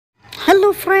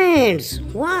Friends,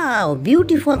 wow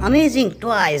beautiful amazing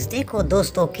toys. देखो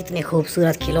दोस्तों कितने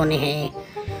खूबसूरत खिलौने हैं।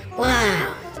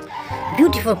 Wow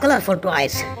beautiful colourful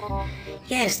toys.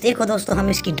 Yes देखो दोस्तों, हम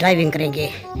इसकी ड्राइविंग करेंगे।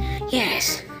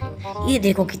 यस ये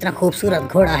देखो कितना खूबसूरत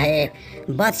घोड़ा है,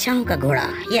 बादशाहों का घोड़ा।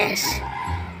 Yes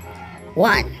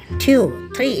 1 2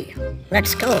 3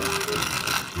 let's go.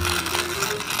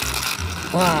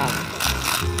 Wow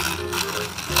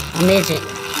amazing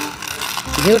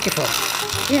beautiful.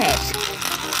 Yes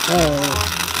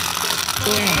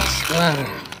yes वाह।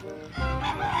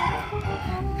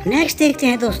 नेक्स्ट देखते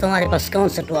हैं दोस्तों हमारे पास कौन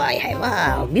सा टॉय है।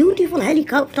 वाह beautiful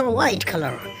helicopter white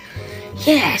colour.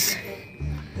 Yes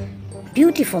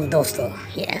beautiful दोस्तों।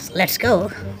 Yes let's go.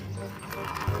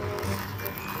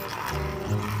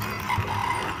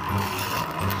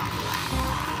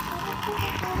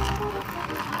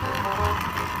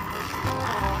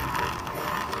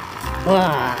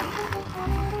 वाह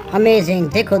अमेजिंग।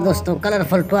 देखो दोस्तों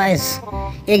कलरफुल टॉयज,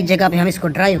 एक जगह पे हम इसको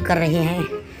ड्राइव कर रहे हैं।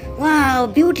 वाह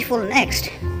beautiful. Next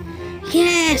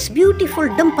yes beautiful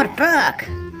dumper truck.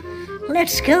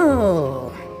 Let's go.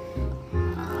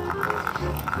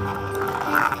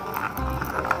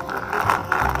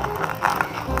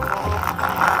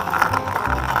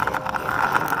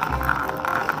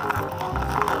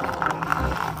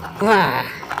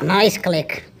 वाह नाइस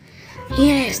क्लिक।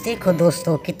 यस देखो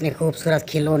दोस्तों कितने खूबसूरत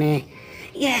खिलौने।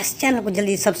 यस चैनल को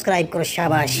जल्दी सब्सक्राइब करो,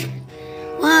 शाबाश।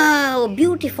 Wow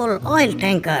beautiful oil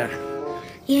tanker.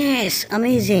 Yes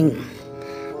amazing.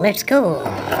 Let's go.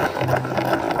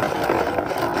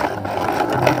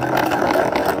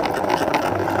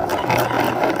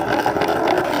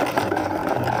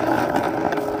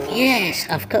 Yes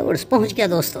of course पहुंच गया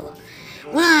दोस्तों।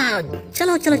 वाह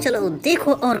चलो चलो चलो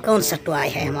देखो और कौन सा टॉय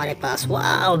है हमारे पास।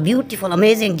 वाह beautiful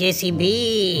amazing JCB.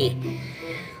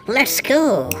 Let's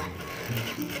go.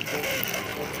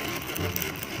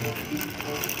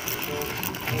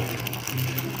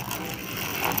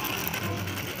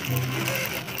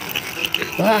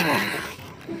 वाह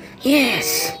यस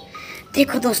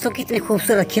देखो दोस्तों कितने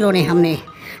खूबसूरत खिलौने हमने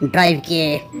ड्राइव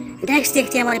किए। नेक्स्ट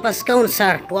देखते हैं हमारे पास कौन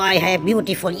सा टॉय है।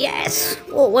 Beautiful yes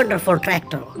O wonderful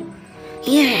tractor.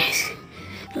 Yes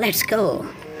let's go.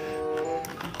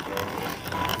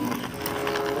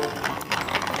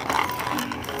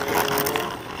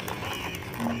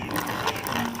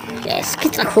 Yes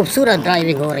कितना खूबसूरत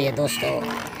ड्राइविंग हो रही है दोस्तों।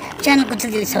 चैनल को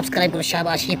जल्दी सब्सक्राइब करो,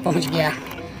 शाबाश ये पहुंच गया।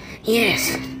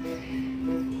 यस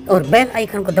और बेल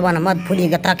आइकन को दबाना मत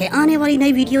भूलिएगा ताकि आने वाली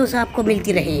नई वीडियोस आपको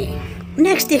मिलती रहे।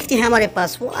 नेक्स्ट देखते हैं हमारे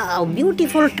पास। Wow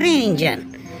beautiful train engine.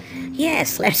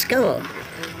 Yes let's go.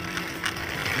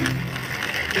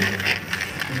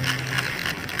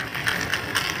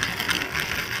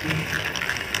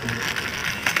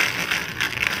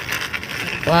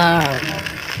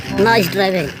 Wow nice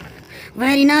driving,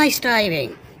 very nice driving.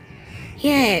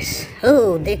 Yes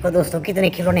oh देखो दोस्तों कितने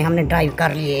खिलौने हमने ड्राइव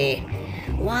कर लिए।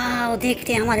 वाओ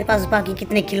देखते हैं हमारे पास बाकी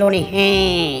कितने खिलौने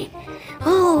हैं।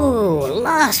 ओह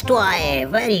last toy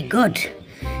very good.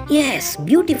 Yes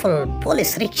beautiful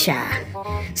police rickshaw,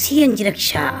 CNG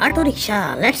rickshaw, auto rickshaw.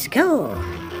 Let's go.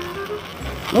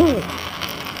 ओह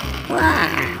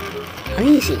वाह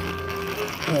अमेजिंग।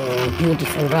 Oh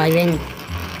beautiful driving.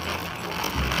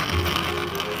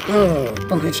 ओह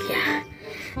पहुंच गया।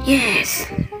 यस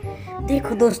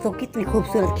देखो दोस्तों कितने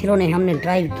खूबसूरत खिलौने हमने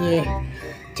ड्राइव किए।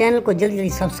 चैनल को जल्दी जल्दी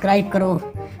सब्सक्राइब करो,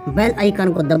 बेल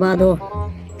आइकन को दबा दो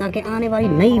ताकि आने वाली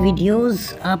नई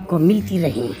वीडियोस आपको मिलती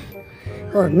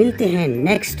रहें। और मिलते हैं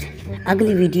नेक्स्ट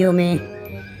अगली वीडियो में।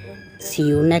 सी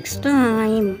यू नेक्स्ट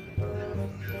टाइम।